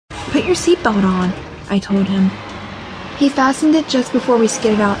Put your seatbelt on, I told him. He fastened it just before we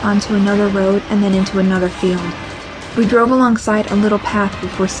skidded out onto another road and then into another field. We drove alongside a little path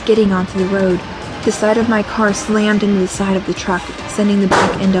before skidding onto the road. The side of my car slammed into the side of the truck, sending the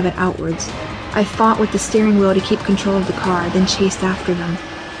back end of it outwards. I fought with the steering wheel to keep control of the car, then chased after them.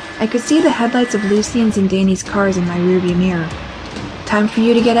 I could see the headlights of Lucian's and Danny's cars in my rearview mirror. Time for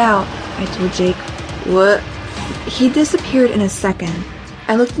you to get out, I told Jake. What? He disappeared in a second.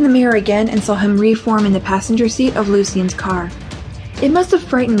 I looked in the mirror again and saw him reform in the passenger seat of Lucian's car. It must have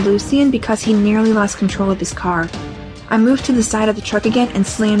frightened Lucian because he nearly lost control of his car. I moved to the side of the truck again and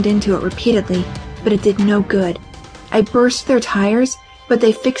slammed into it repeatedly, but it did no good. I burst their tires, but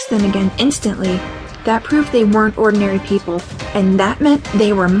they fixed them again instantly. That proved they weren't ordinary people, and that meant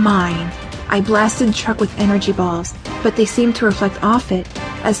they were mine. I blasted the truck with energy balls, but they seemed to reflect off it,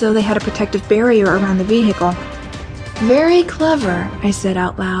 as though they had a protective barrier around the vehicle. Very clever, I said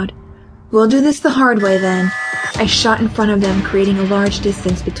out loud. We'll do this the hard way then. I shot in front of them, creating a large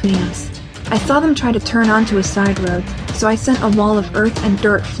distance between us. I saw them try to turn onto a side road, so I sent a wall of earth and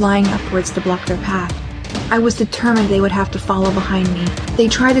dirt flying upwards to block their path. I was determined they would have to follow behind me. They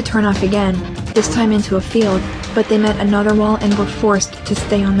tried to turn off again, this time into a field, but they met another wall and were forced to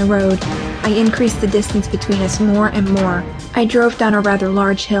stay on the road. I increased the distance between us more and more. I drove down a rather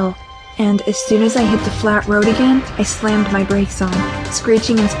large hill, and as soon as I hit the flat road again, I slammed my brakes on,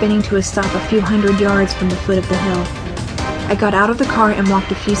 screeching and spinning to a stop a few hundred yards from the foot of the hill. I got out of the car and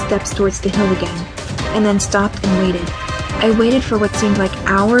walked a few steps towards the hill again, and then stopped and waited. I waited for what seemed like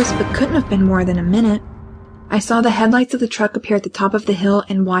hours, but couldn't have been more than a minute. I saw the headlights of the truck appear at the top of the hill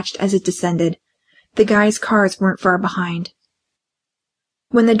and watched as it descended. The guys' cars weren't far behind.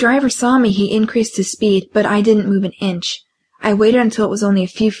 When the driver saw me, he increased his speed, but I didn't move an inch. I waited until it was only a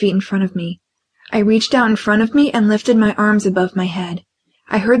few feet in front of me. I reached out in front of me and lifted my arms above my head.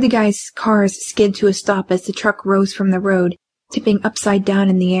 I heard the guys' cars skid to a stop as the truck rose from the road, tipping upside down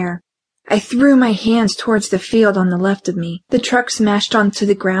in the air. I threw my hands towards the field on the left of me. The truck smashed onto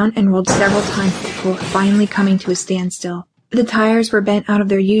the ground and rolled several times before finally coming to a standstill. The tires were bent out of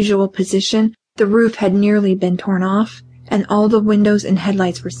their usual position, the roof had nearly been torn off, and all the windows and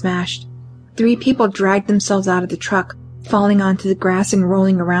headlights were smashed. 3 people dragged themselves out of the truck, falling onto the grass and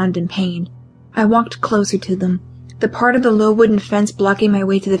rolling around in pain. I walked closer to them. The part of the low wooden fence blocking my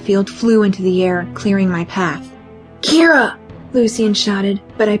way to the field flew into the air, clearing my path. "Kira!" Lucian shouted,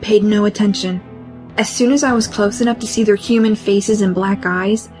 but I paid no attention. As soon as I was close enough to see their human faces and black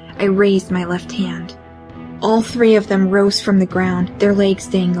eyes, I raised my left hand. All 3 of them rose from the ground, their legs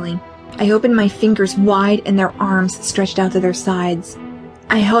dangling. I opened my fingers wide and their arms stretched out to their sides.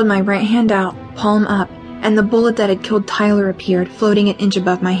 I held my right hand out, palm up, and the bullet that had killed Tyler appeared, floating an inch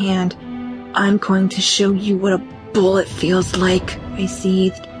above my hand. "I'm going to show you what a bullet feels like," I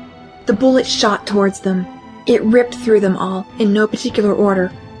seethed. The bullet shot towards them. It ripped through them all, in no particular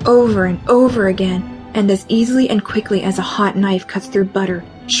order, over and over again, and as easily and quickly as a hot knife cuts through butter,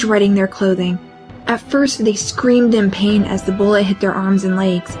 shredding their clothing. At first they screamed in pain as the bullet hit their arms and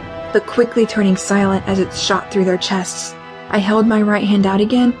legs, but quickly turning silent as it shot through their chests. I held my right hand out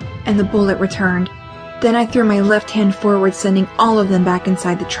again, and the bullet returned. Then I threw my left hand forward, sending all of them back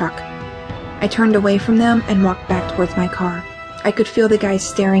inside the truck. I turned away from them and walked back towards my car. I could feel the guys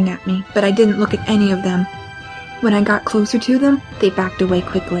staring at me, but I didn't look at any of them. When I got closer to them, they backed away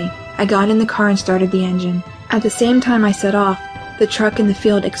quickly. I got in the car and started the engine. At the same time I set off, the truck in the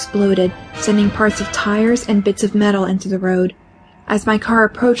field exploded, sending parts of tires and bits of metal into the road. As my car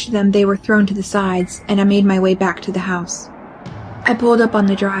approached them, they were thrown to the sides, and I made my way back to the house. I pulled up on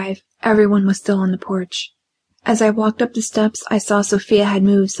the drive. Everyone was still on the porch. As I walked up the steps, I saw Sophia had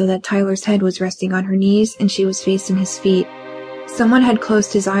moved so that Tyler's head was resting on her knees and she was facing his feet. Someone had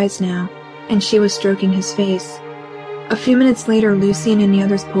closed his eyes now, and she was stroking his face. A few minutes later, Lucian and the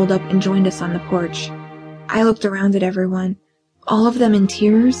others pulled up and joined us on the porch. I looked around at everyone. All of them in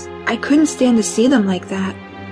tears? I couldn't stand to see them like that.